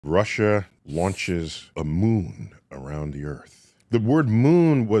Russia launches a moon around the Earth. The word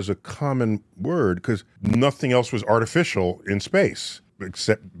moon was a common word because nothing else was artificial in space,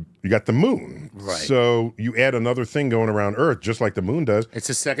 except you got the moon. Right. So you add another thing going around Earth, just like the moon does. It's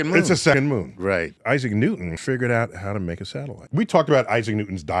a second moon. It's a second moon. Right. Isaac Newton figured out how to make a satellite. We talked about Isaac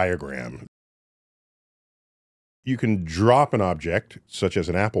Newton's diagram. You can drop an object, such as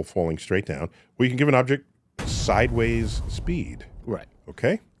an apple falling straight down, or you can give an object sideways speed. Right.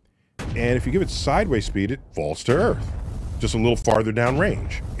 Okay? And if you give it sideways speed, it falls to Earth, just a little farther down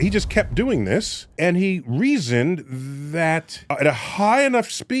range. He just kept doing this, and he reasoned that at a high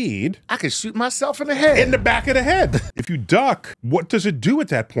enough speed, I could shoot myself in the head. in the back of the head. If you duck, what does it do at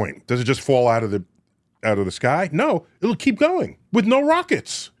that point? Does it just fall out of the sky? No, it'll keep going with no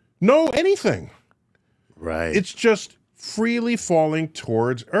rockets, no anything. Right. It's just freely falling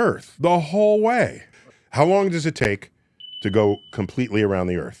towards Earth the whole way. How long does it take to go completely around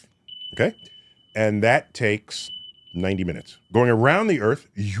the Earth? Okay? And that takes 90 minutes. Going around the Earth,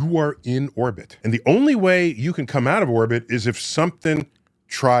 you are in orbit. And the only way you can come out of orbit is if something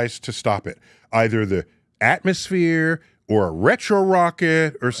tries to stop it. Either the atmosphere or a retro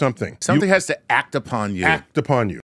rocket or something. Something has to act upon you. Act upon you.